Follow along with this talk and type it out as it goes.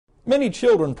Many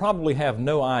children probably have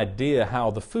no idea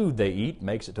how the food they eat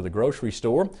makes it to the grocery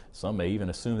store. Some may even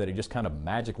assume that it just kind of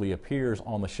magically appears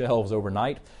on the shelves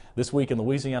overnight. This week in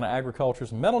Louisiana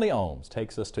Agriculture's Melanie Ohms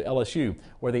takes us to LSU,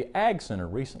 where the Ag Center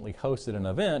recently hosted an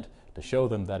event to show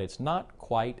them that it's not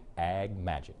quite ag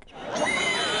magic.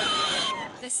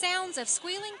 The sounds of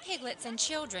squealing piglets and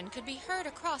children could be heard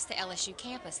across the LSU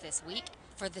campus this week.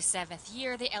 For the 7th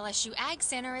year, the LSU Ag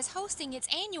Center is hosting its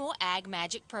annual Ag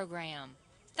Magic program.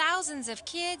 Thousands of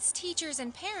kids, teachers,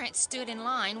 and parents stood in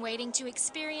line waiting to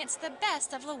experience the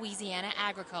best of Louisiana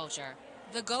agriculture.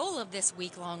 The goal of this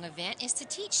week-long event is to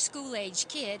teach school-age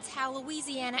kids how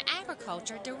Louisiana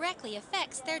agriculture directly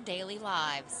affects their daily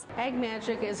lives. Ag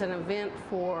Magic is an event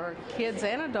for kids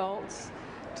and adults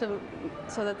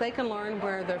so that they can learn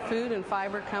where their food and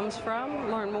fiber comes from,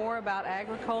 learn more about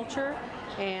agriculture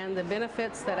and the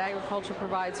benefits that agriculture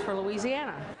provides for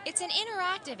Louisiana. It's an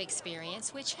interactive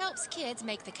experience which helps kids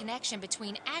make the connection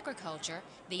between agriculture,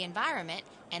 the environment,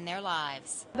 and their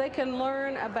lives. They can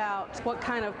learn about what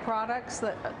kind of products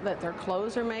that their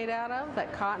clothes are made out of,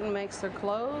 that cotton makes their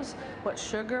clothes, what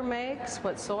sugar makes,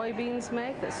 what soybeans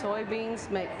make, that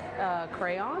soybeans make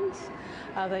crayons.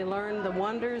 They learn the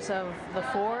wonders of the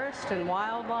forest and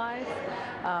wildlife.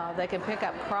 They can pick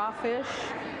up crawfish.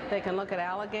 They can look at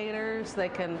alligators. They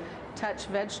can touch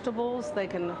vegetables. They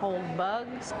can hold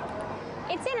bugs.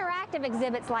 It's interactive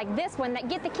exhibits like this one that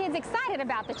get the kids excited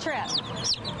about the trip.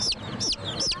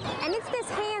 And it's this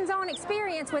hands-on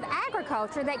experience with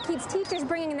agriculture that keeps teachers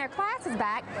bringing their classes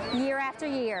back year after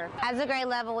year. As a grade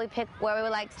level, we pick where we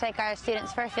would like to take our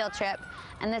students for a field trip,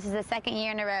 and this is the 2nd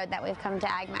year in a row that we've come to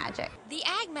Ag Magic. The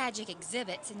Ag Magic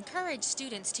exhibits encourage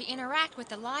students to interact with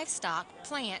the livestock,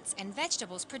 plants, and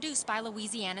vegetables produced by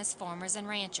Louisiana's farmers and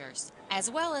ranchers, as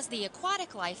well as the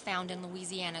aquatic life found in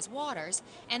Louisiana's waters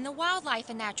and the wildlife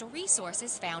and natural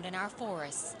resources found in our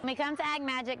forests. We come to Ag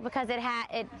Magic because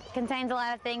it contains a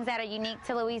lot of things that are unique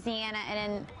to Louisiana,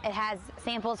 and it has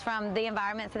samples from the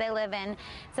environments that they live in.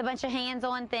 It's a bunch of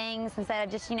hands-on things instead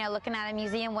of just, looking out a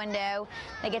museum window.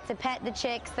 They get to pet the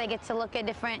chicks, they get to look at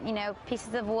different,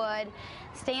 pieces of wood,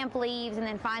 stamp leaves, and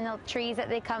then find the trees that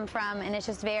they come from, and it's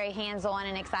just very hands-on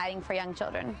and exciting for young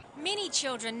children. Many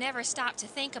children never stop to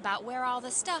think about where all the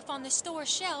stuff on the store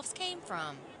shelves came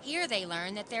from. Here they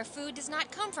learn that their food does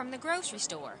not come from the grocery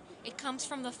store. It comes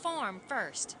from the farm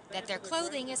first, that their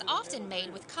clothing is often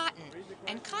made with cotton,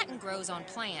 and cotton grows on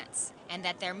plants, and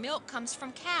that their milk comes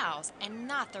from cows and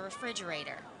not the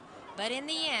refrigerator. But in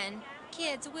the end,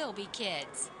 kids will be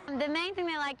kids. The main thing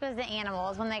they liked was the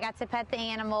animals, when they got to pet the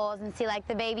animals and see like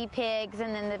the baby pigs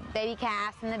and then the baby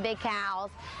calves and the big cows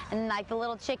and like the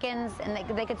little chickens, and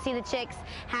they could see the chicks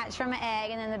hatch from an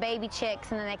egg, and then the baby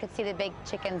chicks, and then they could see the big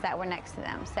chickens that were next to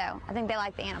them. So I think they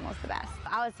liked the animals the best.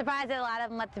 I was surprised that a lot of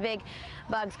them let the big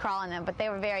bugs crawl in them, but they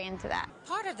were very into that.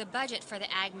 Part of the budget for the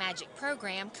Ag Magic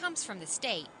program comes from the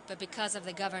state, but because of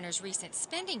the governor's recent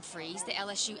spending freeze, the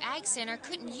LSU Ag Center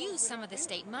couldn't use some of the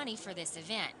state money for this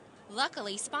event.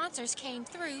 Luckily, sponsors came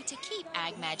through to keep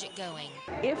Ag Magic going.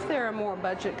 If there are more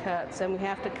budget cuts and we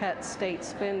have to cut state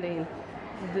spending,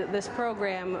 this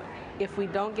program, if we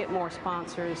don't get more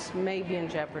sponsors, may be in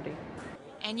jeopardy.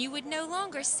 And you would no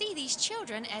longer see these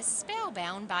children as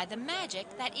spellbound by the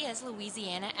magic that is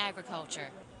Louisiana agriculture.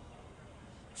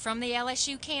 From the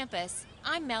LSU campus,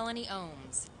 I'm Melanie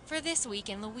Ohms for This Week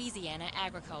in Louisiana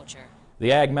Agriculture.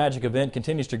 The Ag Magic event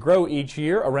continues to grow each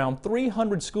year. Around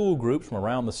 300 school groups from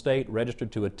around the state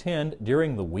registered to attend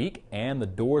during the week, and the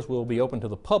doors will be open to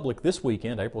the public this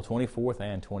weekend, April 24th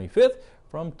and 25th,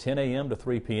 from 10 a.m. to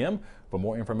 3 p.m. For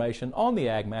more information on the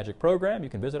Ag Magic program, you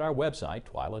can visit our website,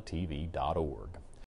 twilatv.org.